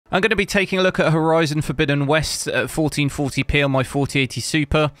I'm going to be taking a look at Horizon Forbidden West at 1440p on my 4080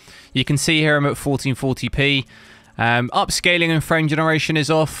 Super. You can see here I'm at 1440p. Upscaling and frame generation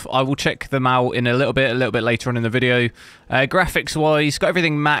is off. I will check them out in a little bit later on in the video. Graphics wise, got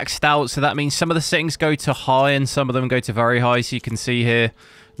everything maxed out, so that means some of the settings go to high and some of them go to very high, so you can see here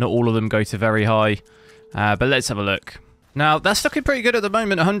not all of them go to very high. But let's have a look. Now that's looking pretty good at the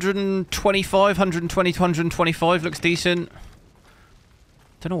moment. 125, 120 to 125 looks decent.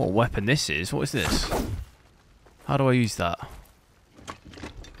 Don't know what weapon this is. What is this? How do I use that?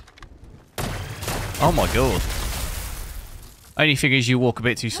 Oh my god. Only thing is you walk a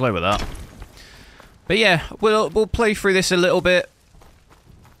bit too slow with that. But yeah, we'll play through this a little bit.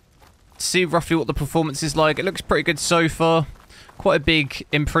 See roughly what the performance is like. It looks pretty good so far. Quite a big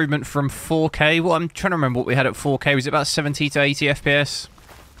improvement from 4K. Well, I'm trying to remember what we had at 4K. Was it about 70 to 80 FPS?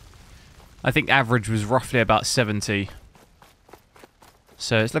 I think average was roughly about 70.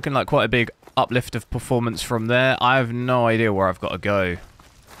 So it's looking like quite a big uplift of performance from there. I have no idea where I've got to go.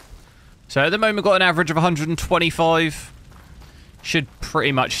 So at the moment, got an average of 125. Should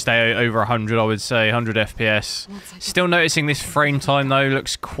pretty much stay over 100, I would say. 100 FPS. Still noticing this frame time, though,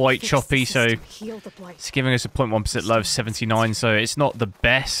 looks quite choppy. So it's giving us a 0.1% low of 79. So it's not the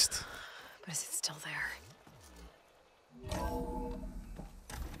best. But is it still there?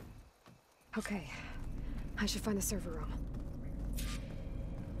 Okay. I should find the server room.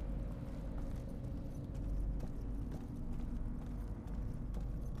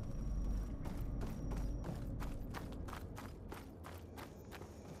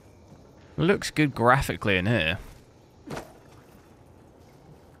 Looks good graphically in here.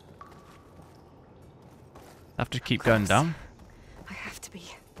 Have to keep going down. I have to be.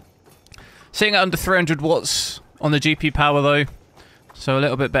 Sitting at under 300 watts on the GPU power though, so a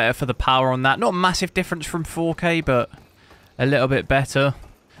little bit better for the power on that. Not a massive difference from 4K, but a little bit better.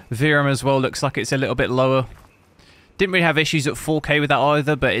 VRAM as well looks like it's a little bit lower. Didn't really have issues at 4K with that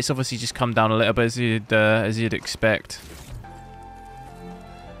either, but it's obviously just come down a little bit as you'd expect.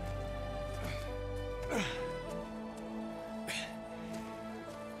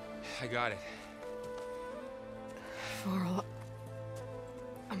 I got it. Varl,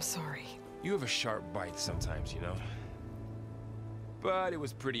 I'm sorry. You have a sharp bite sometimes, you know? But it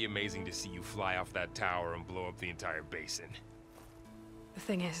was pretty amazing to see you fly off that tower and blow up the entire basin. The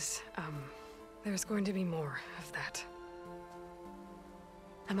thing is, there's going to be more of that.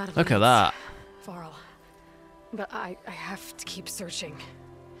 I'm out of Look at leads, that. Varl. But I have to keep searching.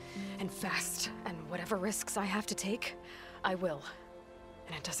 And fast. And whatever risks I have to take, I will.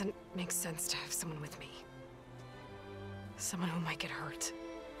 And it doesn't make sense to have someone with me. Someone who might get hurt.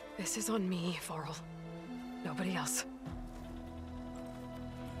 This is on me, Varl. Nobody else.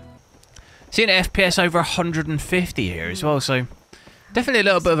 Seeing FPS over 150 here as well, so definitely a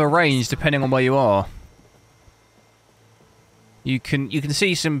little bit of a range depending on where you are. You can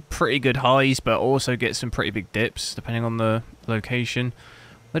see some pretty good highs, but also get some pretty big dips depending on the location.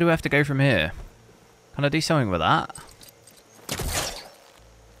 Where do we have to go from here? Can I do something with that?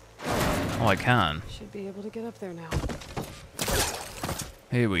 Oh, I can. Should be able to get up there now.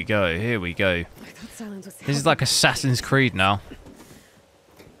 Here we go, here we go. This is like Assassin's Creed now.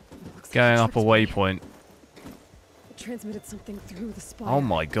 Going up a waypoint. It transmitted something through the spire. Oh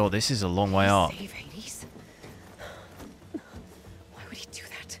my god, this is a long way up. Save Hades? Why would he do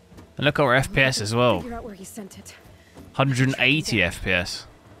that? And look at our FPS as well. Figure out where he sent it. 180 FPS.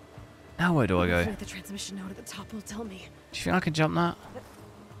 Now where do I go? The transmission node at the top will tell me. Do you think I can jump that?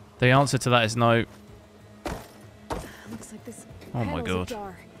 The answer to that is no. Looks like this. Oh my god. Can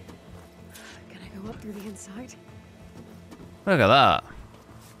I go up through the inside? Look at that.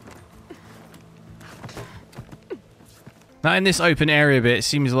 Now in this open area bit, it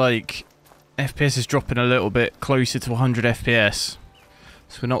seems like FPS is dropping a little bit closer to 100 FPS.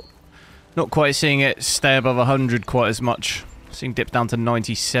 So we're not quite seeing it stay above 100 quite as much. Seeing dip down to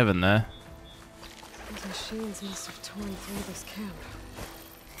 97 there. Those machines must have torn through this camp.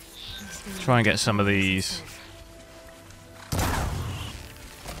 Try and get some of these.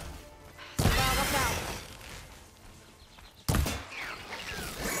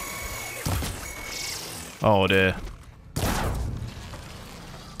 Oh dear.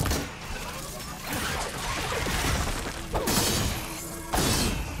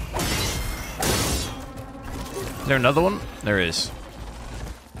 Is there another one? There is.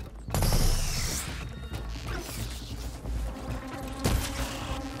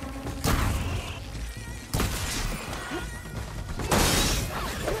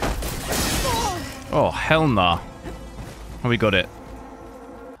 Oh, hell nah. Oh, we got it.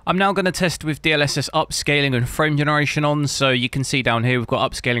 I'm now going to test with DLSS upscaling and frame generation on. So you can see down here we've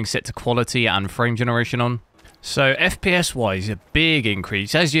got upscaling set to quality and frame generation on. So FPS wise, a big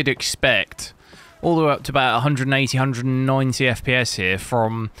increase as you'd expect. All the way up to about 180, 190 FPS here.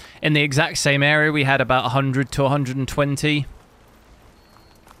 From in the exact same area we had about 100 to 120.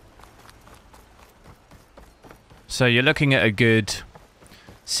 So you're looking at a good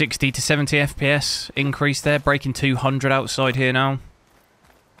 60 to 70 FPS increase there, breaking 200 outside here now.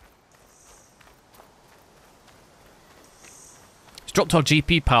 It's dropped our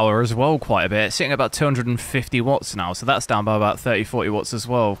GPU power as well quite a bit, it's sitting at about 250 watts now, so that's down by about 30-40 watts as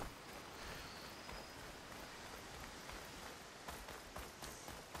well.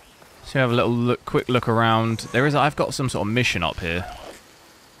 So have a little quick look around. I've got some sort of mission up here.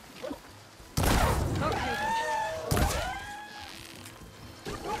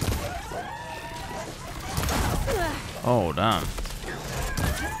 Oh, damn.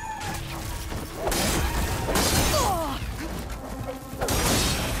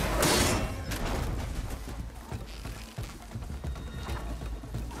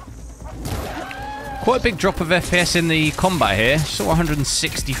 Quite a big drop of FPS in the combat here. Saw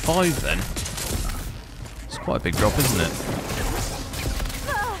 165 then. It's quite a big drop, isn't it?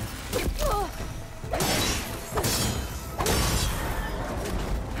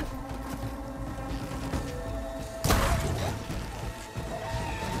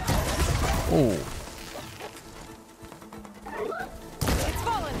 Oh. It's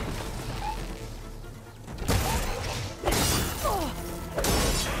fallen.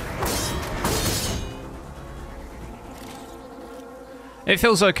 It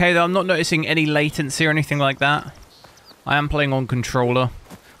feels okay though. I'm not noticing any latency or anything like that. I am playing on controller.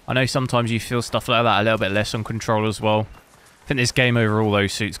 I know sometimes you feel stuff like that a little bit less on controller as well. I think this game overall though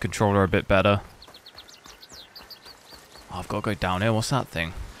suits controller a bit better. Oh, I've got to go down here. What's that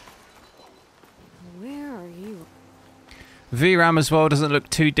thing? Where are you? VRAM as well doesn't look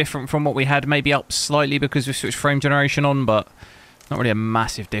too different from what we had. Maybe up slightly because we switched frame generation on, but not really a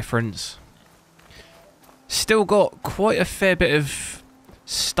massive difference. Still got quite a fair bit of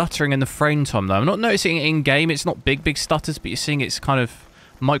stuttering in the frame time though. I'm not noticing it in game. It's not big stutters, but you're seeing it's kind of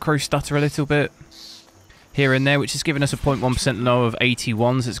micro stutter a little bit here and there, which is giving us a 0.1% low of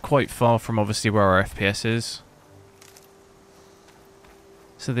 81s. It's quite far from obviously where our FPS is.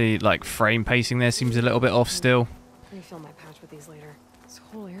 So the like frame pacing there seems a little bit off still. Refill my patch with these later. This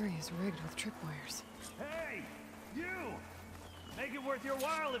whole area is rigged with tripwires. Hey, you! Make it worth your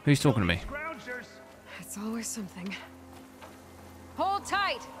while if Who's talking to me? scroungers. It's always something. Hold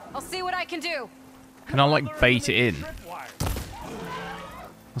tight. I'll see what I can do. Can I like bait it in? That's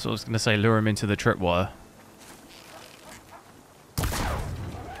what I was going to say, lure him into the tripwire.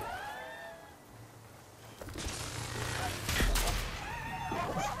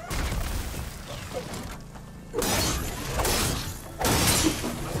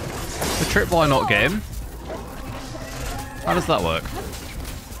 The tripwire not get him? How does that work?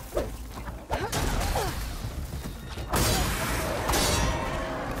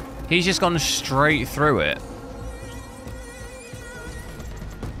 He's just gone straight through it.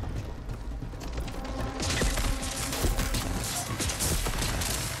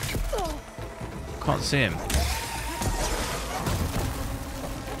 Can't see him.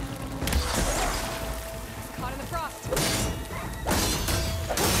 Caught in the frost.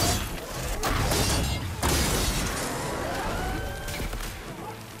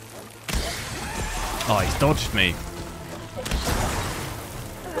 Oh, he's dodged me.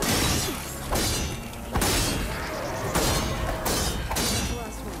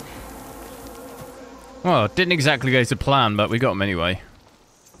 Well, it didn't exactly go to plan, but we got him anyway.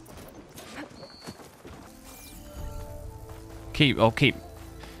 I'll keep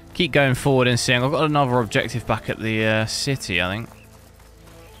going forward and seeing. I've got another objective back at the city, I think.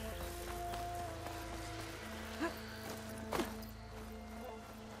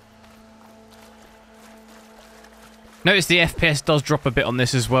 Notice the FPS does drop a bit on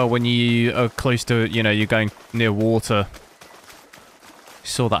this as well when you are close to, you know, you're going near water.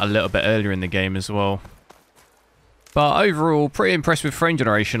 Saw that a little bit earlier in the game as well. But overall, pretty impressed with frame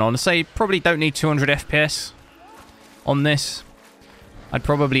generation on. I say probably don't need 200 FPS on this. I'd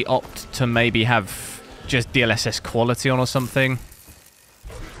probably opt to maybe have just DLSS quality on or something.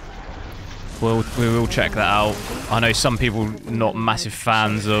 We will check that out. I know some people not massive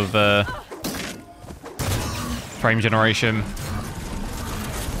fans of frame generation.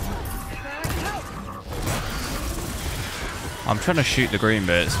 I'm trying to shoot the green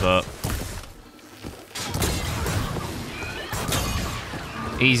bits, but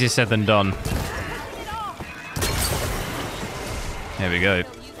easier said than done. There we go.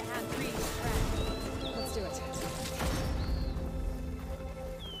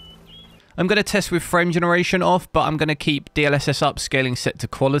 I'm going to test with frame generation off, but I'm going to keep DLSS upscaling set to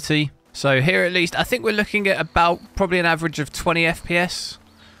quality. So here at least, I think we're looking at about probably an average of 20 FPS.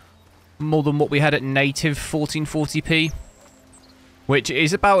 More than what we had at native 1440p. Which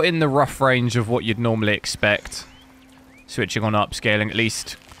is about in the rough range of what you'd normally expect. Switching on upscaling, at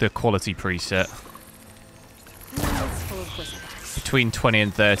least the quality preset. Between 20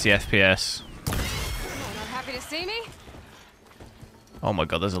 and 30 FPS. Not happy to see me? Oh my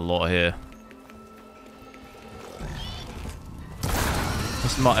god, there's a lot here.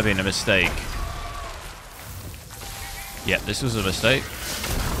 This might have been a mistake. Yep, this was a mistake.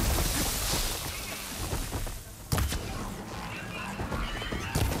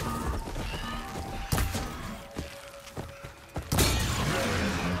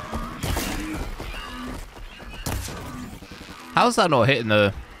 How's that not hitting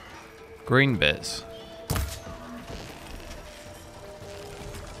the green bits?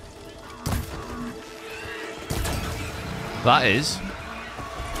 That is.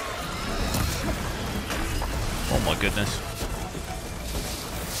 Oh my goodness.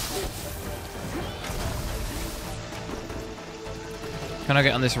 Can I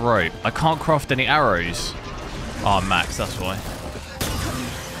get on this rope? I can't craft any arrows. Oh, max, that's why.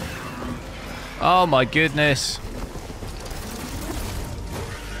 Oh my goodness.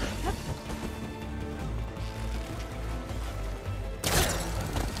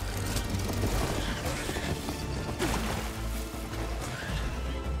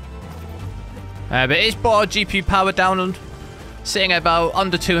 But it's brought our GPU power down and sitting at about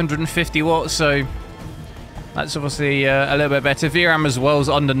under 250 watts, so that's obviously a little bit better. VRAM as well is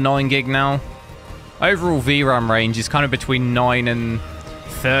under 9 gig now. Overall VRAM range is kind of between 9 and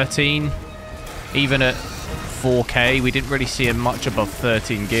 13. Even at 4K, we didn't really see it much above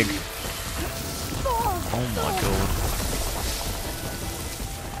 13 gig. Oh my god.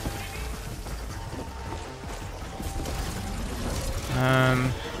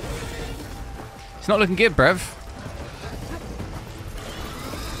 It's not looking good, bruv.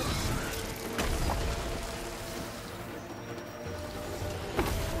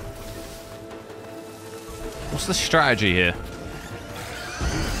 What's the strategy here?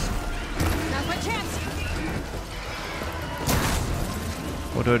 Now's my chance.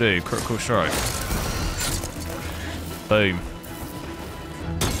 What do I do? Critical strike. Boom.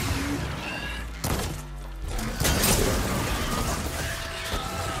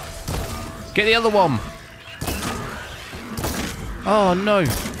 Get the other one. Oh no.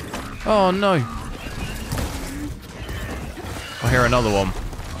 Oh no. I hear another one.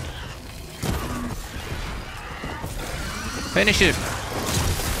 Finish it.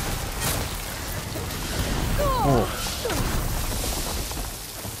 Oh.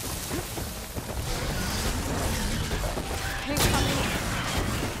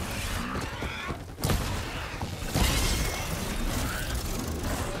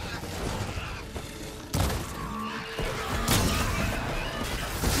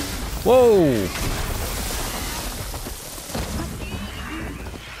 Whoa!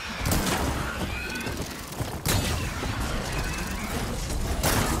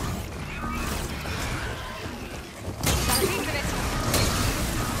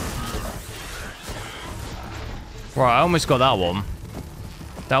 Right, I almost got that one.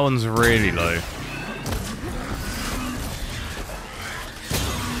 That one's really low.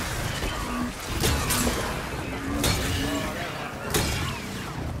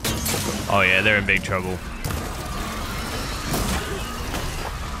 Oh yeah, they're in big trouble.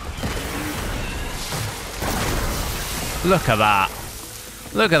 Look at that.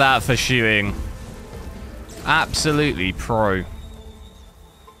 Look at that for shooting. Absolutely pro.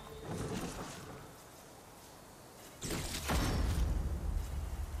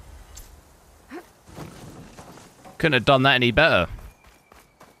 Couldn't have done that any better.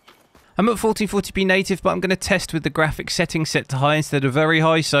 I'm at 1440p native, but I'm going to test with the graphics settings set to high instead of very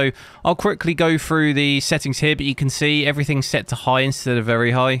high. So I'll quickly go through the settings here, but you can see everything's set to high instead of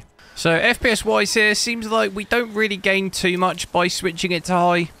very high. So FPS wise here, seems like we don't really gain too much by switching it to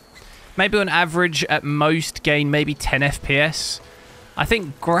high. Maybe on average at most gain maybe 10 FPS. I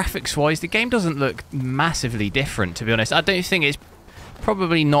think graphics wise the game doesn't look massively different, to be honest. I don't think it's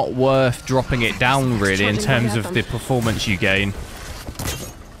probably not worth dropping it down really in terms of the performance you gain.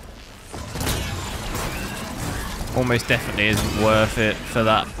 Almost definitely isn't worth it for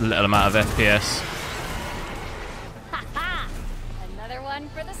that little amount of FPS. Another one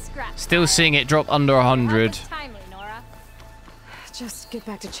for the scrap. Still seeing it drop under 100. Timely, Nora. Just get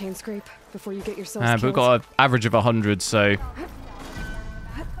back to chain scrape before you get yourself But we've got an average of 100, so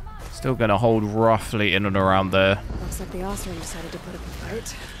still going to hold roughly in and around there. Looks like the Osram decided to put up a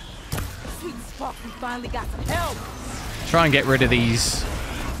fight. Sweet Spock, we finally got some help. Try and get rid of these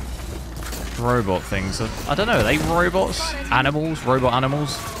robot things. I don't know, are they robots? Animals? Robot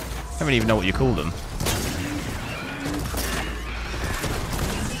animals? I don't even know what you call them.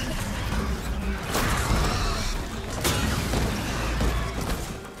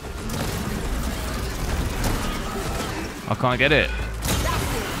 I can't get it.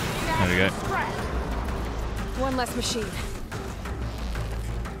 There we go. One less machine.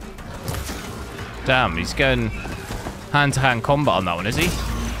 Damn, he's going hand-to-hand combat on that one, is he?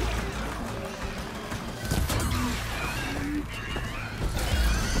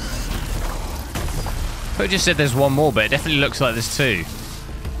 I just said there's one more, but it definitely looks like there's two.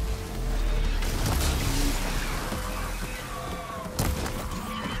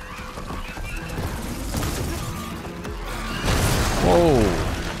 Whoa.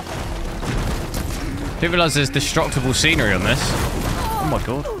 Didn't realise there's destructible scenery on this. Oh my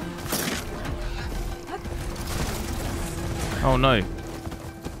god. Oh no.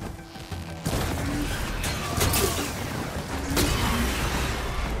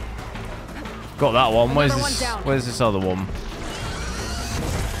 Got that one. Where's this other one?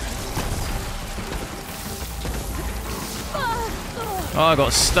 Oh, I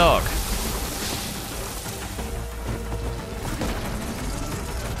got stuck.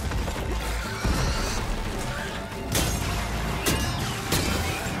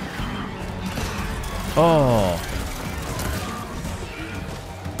 Oh.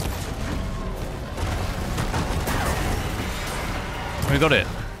 We got it.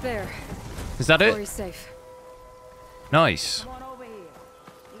 There. Is that it? Corey's safe. Nice. Come on over here.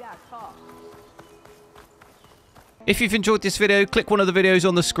 We gotta talk. If you've enjoyed this video, click one of the videos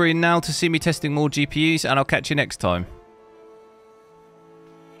on the screen now to see me testing more GPUs, and I'll catch you next time.